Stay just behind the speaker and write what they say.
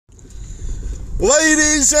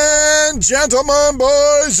Ladies and gentlemen,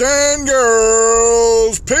 boys and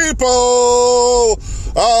girls, people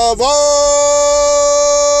of all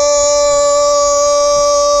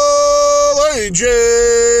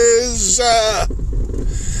ages,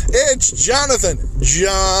 it's Jonathan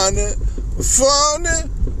John Fun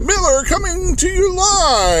Miller coming to you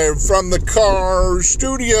live from the car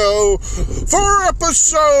studio for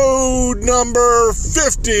episode number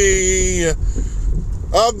 50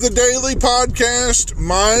 of the daily podcast,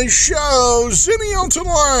 my show, Zennial to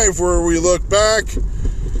Life, where we look back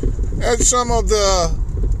at some of the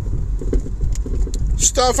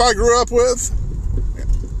stuff I grew up with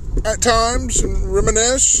at times and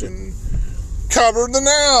reminisce and cover the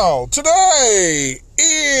now. Today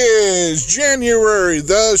is January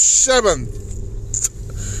the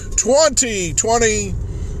 7th, 2020,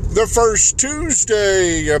 the first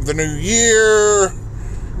Tuesday of the new year.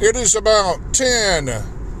 It is about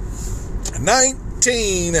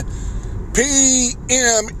 10:19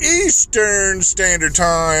 p.m. Eastern Standard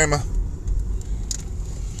Time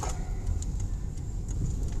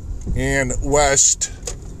in West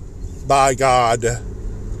by God,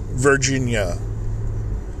 Virginia.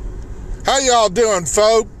 How y'all doing,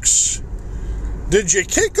 folks? Did you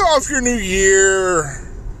kick off your new year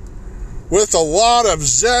with a lot of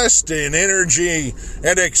zest and energy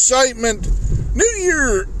and excitement? New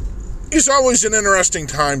Year is always an interesting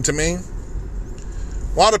time to me.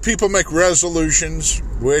 A lot of people make resolutions,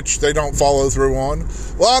 which they don't follow through on.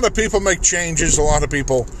 A lot of people make changes. A lot of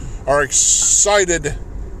people are excited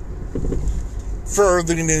for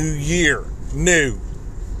the new year. New.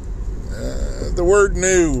 The word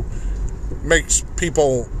new makes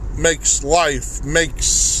people, makes life,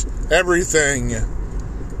 makes everything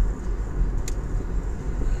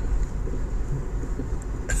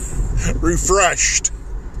refreshed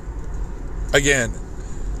again.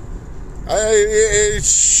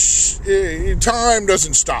 Time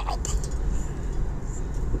doesn't stop.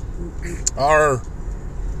 Our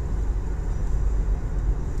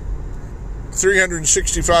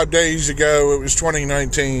 365 days ago, it was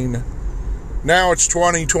 2019. Now it's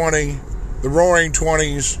 2020, the Roaring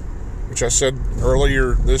 20s, which I said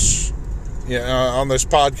earlier on this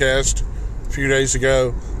podcast a few days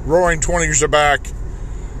ago. Roaring 20s are back.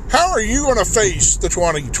 How are you going to face the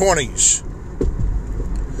 2020s?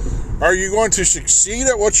 Are you going to succeed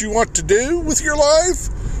at what you want to do with your life?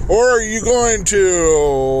 Or are you going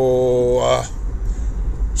to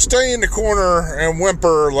stay in the corner and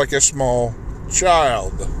whimper like a small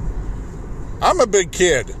child? I'm a big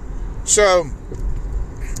kid, so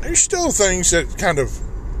there's still things that kind of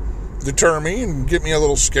deter me and get me a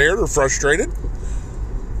little scared or frustrated.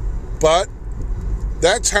 But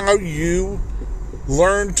that's how you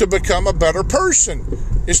learn to become a better person,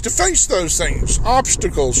 is to face those things,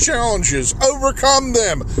 obstacles, challenges, overcome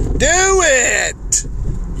them. Do it!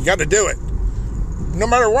 You got to do it. No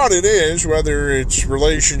matter what it is, whether it's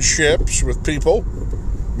relationships with people,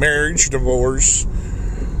 marriage, divorce,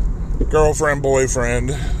 girlfriend,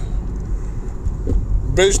 boyfriend,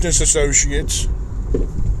 business associates,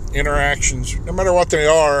 interactions, no matter what they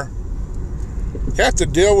are, you have to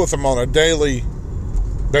deal with them on a daily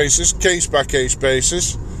basis, case-by-case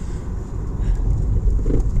basis.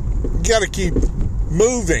 You got to keep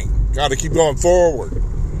moving. Got to keep going forward.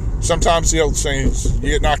 Sometimes the old saying is,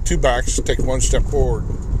 you get knocked two backs, take one step forward.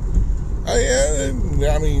 I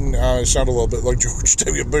sound a little bit like George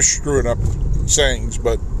W. Bush screwing up sayings,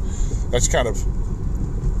 but that's kind of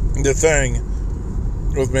the thing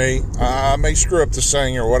with me. I may screw up the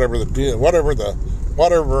saying or whatever the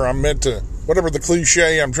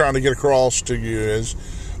cliche I'm trying to get across to you is.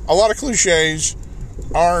 A lot of cliches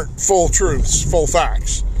aren't full truths, full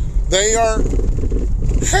facts. They are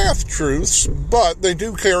half truths, but they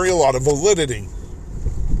do carry a lot of validity.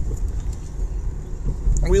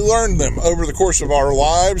 We learn them over the course of our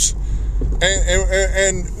lives,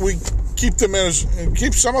 and we keep some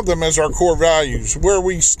of them as our core values, where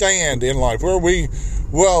we stand in life, where we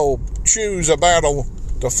will choose a battle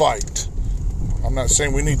to fight. I'm not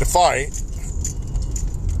saying we need to fight.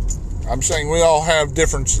 I'm saying we all have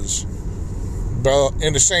differences, but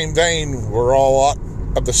in the same vein, we're all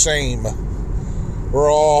of the same.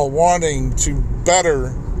 We're all wanting to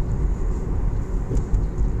better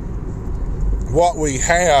what we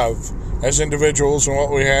have as individuals and what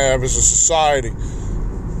we have as a society.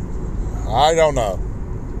 I don't know.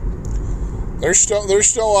 There's still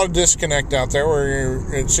a lot of disconnect out there where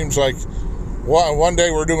it seems like one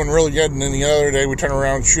day we're doing really good and then the other day we turn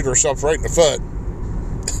around and shoot ourselves right in the foot.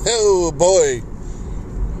 Oh boy.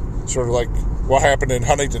 Sort of like what happened in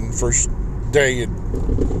Huntington first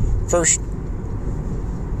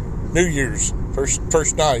New Year's,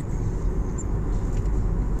 first night.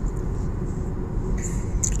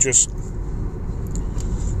 Just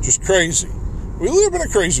crazy. We live in a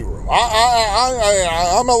crazy world.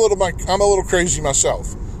 I'm a little crazy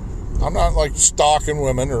myself. I'm not like stalking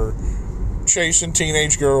women or chasing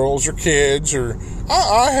teenage girls or kids, or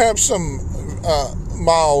I have some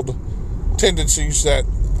mild tendencies that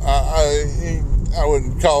I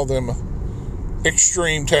wouldn't call them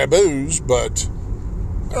extreme taboos, but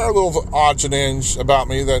there are little odds and ends about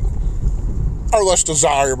me that are less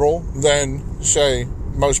desirable than, say,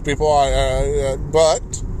 most people.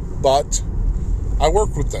 But I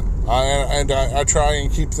work with them, and I try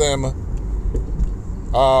and keep them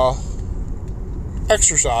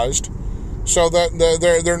exercised, so that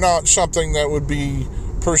they're not something that would be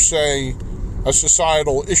per se a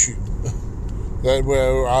societal issue. That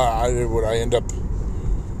would I end up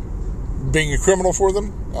being a criminal for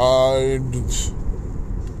them?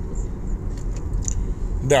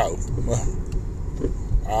 No.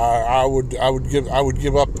 I would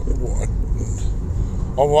give up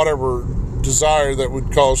on whatever desire that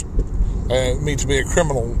would cause me to be a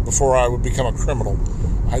criminal before I would become a criminal.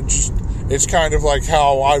 It's kind of like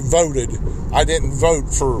how I voted. I didn't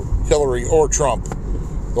vote for Hillary or Trump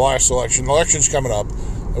the last election. The election's coming up,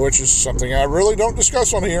 which is something I really don't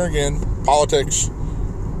discuss on here again. Politics,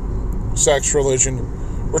 sex,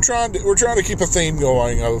 religion. We're trying to keep a theme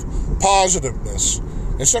going of positiveness.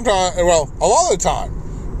 And sometimes, well, a lot of the time,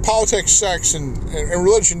 politics, sex, and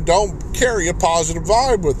religion don't carry a positive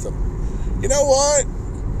vibe with them. You know what?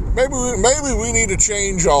 Maybe we need to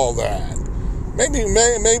change all that.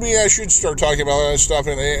 Maybe I should start talking about that stuff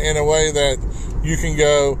in a way that you can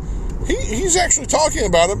go, he's actually talking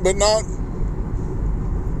about it, but not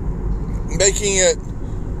making it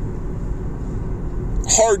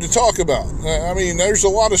hard to talk about. I mean, there's a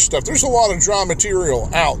lot of stuff. There's a lot of dry material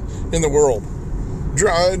out in the world.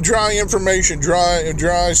 Dry information,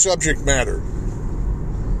 dry subject matter.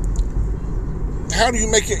 How do you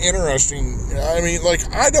make it interesting? I mean, like,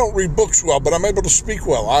 I don't read books well, but I'm able to speak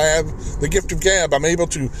well. I have the gift of gab. I'm able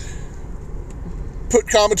to put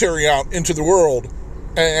commentary out into the world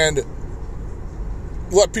and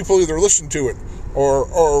let people either listen to it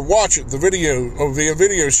or watch it, via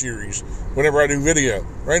video series, whenever I do video.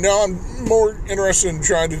 Right now, I'm more interested in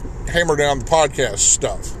trying to hammer down the podcast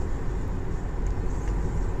stuff.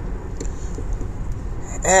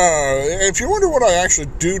 If you wonder what I actually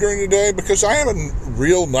do during the day, because I have a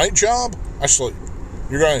real night job, I sleep.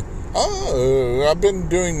 You're going, I've been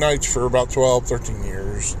doing nights for about 12, 13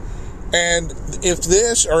 years. And if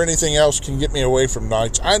this or anything else can get me away from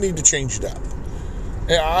nights, I need to change it up.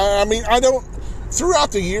 I mean, I don't,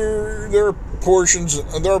 throughout the year, there are portions,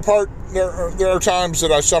 there are times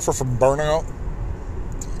that I suffer from burnout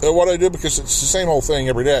at what I do, because it's the same old thing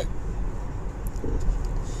every day.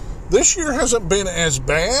 This year hasn't been as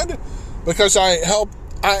bad because I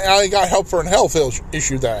got help for a health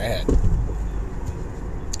issue that I had.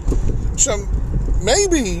 So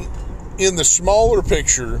maybe in the smaller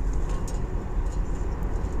picture,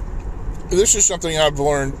 this is something I've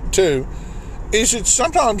learned too, is it's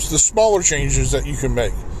sometimes the smaller changes that you can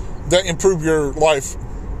make that improve your life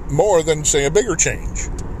more than, say, a bigger change.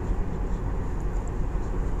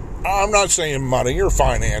 I'm not saying money or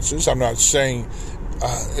finances. I'm not saying...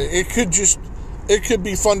 It could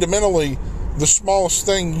be fundamentally the smallest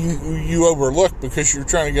thing you overlook because you're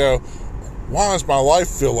trying to go, why does my life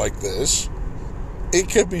feel like this? It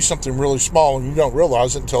could be something really small and you don't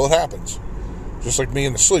realize it until it happens. Just like me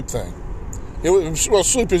and the sleep thing. Well,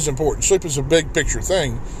 sleep is important. Sleep is a big picture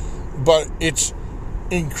thing, but it's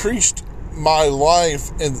increased my life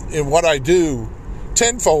and what I do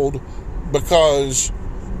tenfold because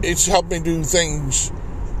it's helped me do things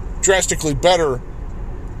drastically better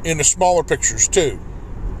in the smaller pictures too.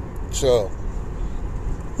 So,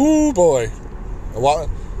 ooh boy, a lot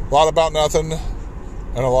about nothing,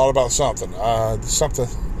 and a lot about something.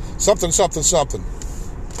 Something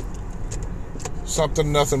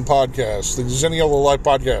nothing podcast. The Zeniola Life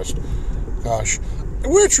podcast. Gosh,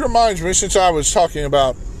 which reminds me, since I was talking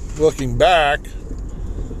about looking back,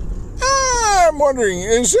 I'm wondering,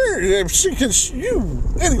 is there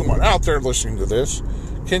anyone out there listening to this?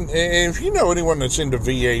 If you know anyone that's into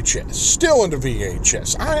VHS, still into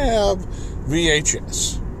VHS, I have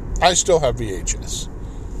VHS. I still have VHS.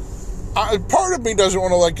 Part of me doesn't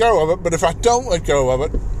want to let go of it, but if I don't let go of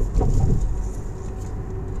it,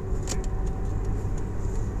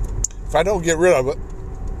 if I don't get rid of it,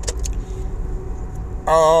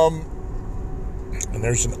 and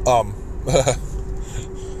there's an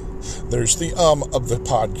there's the of the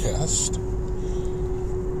podcast.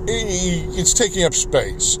 it's taking up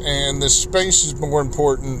space, and the space is more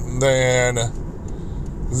important than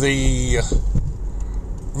the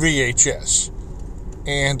VHS.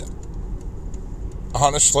 And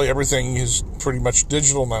honestly, everything is pretty much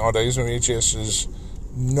digital nowadays, and VHS is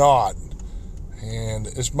not. And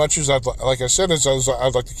as much as I'd like I said, as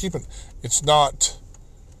I'd like to keep it, it's not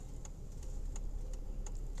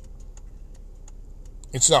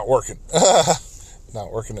working.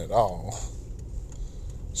 Not working at all.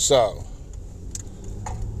 So,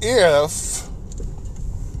 if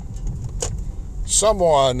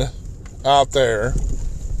someone out there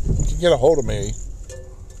can get a hold of me,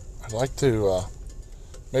 I'd like to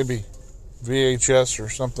maybe VHS or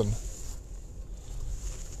something.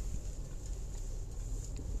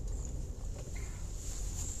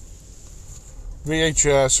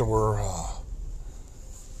 VHS or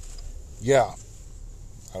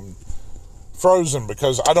I'm frozen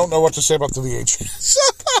because I don't know what to say about the VHS.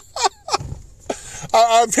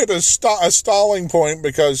 I've hit a stalling point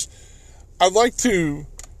because I'd like to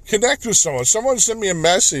connect with someone. Someone send me a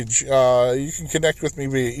message. You can connect with me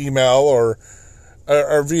via email or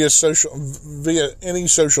via any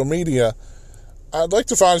social media. I'd like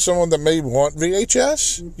to find someone that may want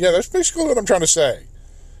VHS. Yeah, that's basically what I'm trying to say.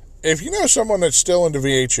 If you know someone that's still into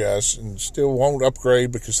VHS and still won't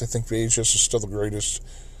upgrade because they think VHS is still the greatest,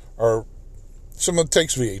 or someone that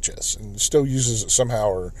takes VHS and still uses it somehow,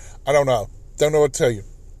 or I don't know what to tell you.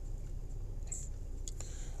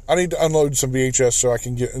 I need to unload some VHS so I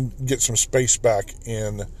can get some space back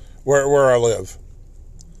in where I live.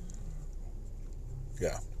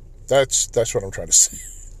 Yeah, that's what I'm trying to say.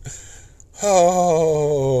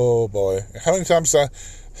 Oh boy, how many times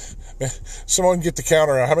someone get the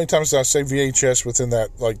counter out? How many times did I say VHS within that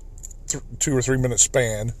 2 or 3 minute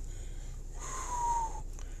span?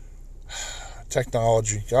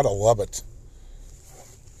 Technology, gotta love it.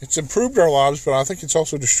 It's improved our lives, but I think it's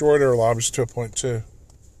also destroyed our lives to a point too.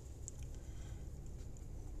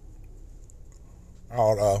 I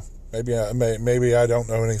don't know. Maybe I don't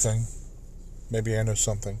know anything. Maybe I know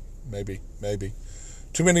something. Maybe.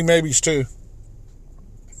 Too many maybes too.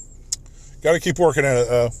 Got to keep working at it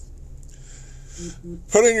though.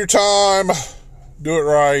 Put in your time. Do it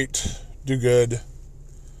right. Do good.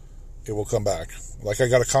 It will come back. Like I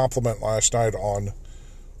got a compliment last night on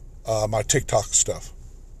my TikTok stuff,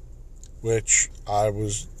 which I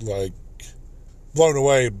was blown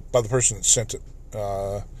away by the person that sent it.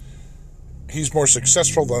 He's more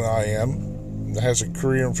successful than I am. Has a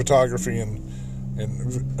career in photography and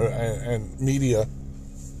media.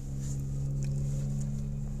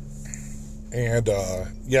 And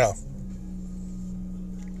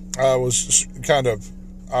I was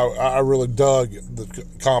I really dug the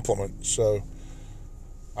compliment. So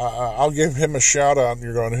I'll give him a shout out. And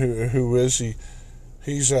you're going, who is he?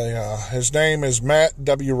 He's his name is Matt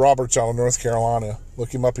W. Roberts out of North Carolina.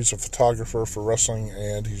 Look him up. He's a photographer for wrestling,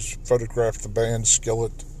 and he's photographed the band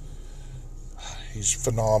Skillet. He's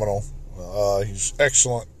phenomenal. He's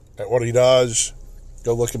excellent at what he does.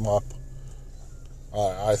 Go look him up.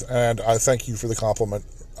 I thank you for the compliment.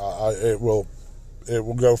 It will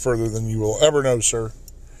go further than you will ever know, sir.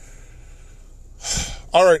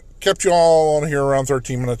 All right, kept you all on here around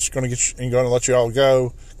 13 minutes. Going to let you all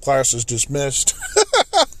go. Class is dismissed.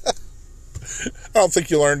 I don't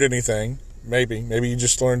think you learned anything. Maybe you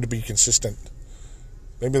just learned to be consistent.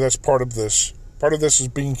 Maybe that's part of this. Part of this is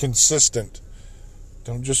being consistent.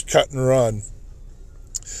 Don't just cut and run.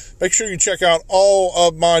 Make sure you check out all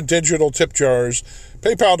of my digital tip jars.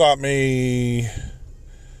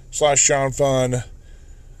 PayPal.me/JohnFun.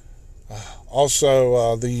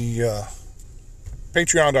 Also, the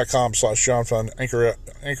Patreon.com/JohnFun.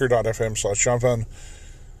 Anchor.fm/JohnFun.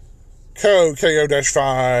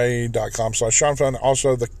 ko-fi.com/JohnFun.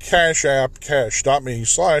 Also, the Cash App,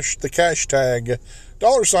 cash.me/the hashtag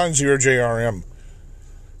 $0JRM.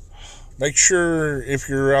 Make sure if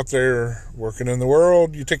you're out there working in the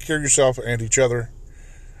world, you take care of yourself and each other.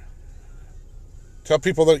 Tell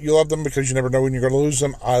people that you love them because you never know when you're going to lose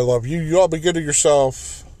them. I love you. You all be good to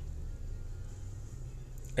yourself.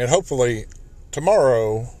 And hopefully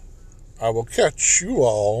tomorrow I will catch you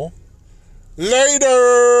all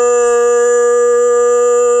later.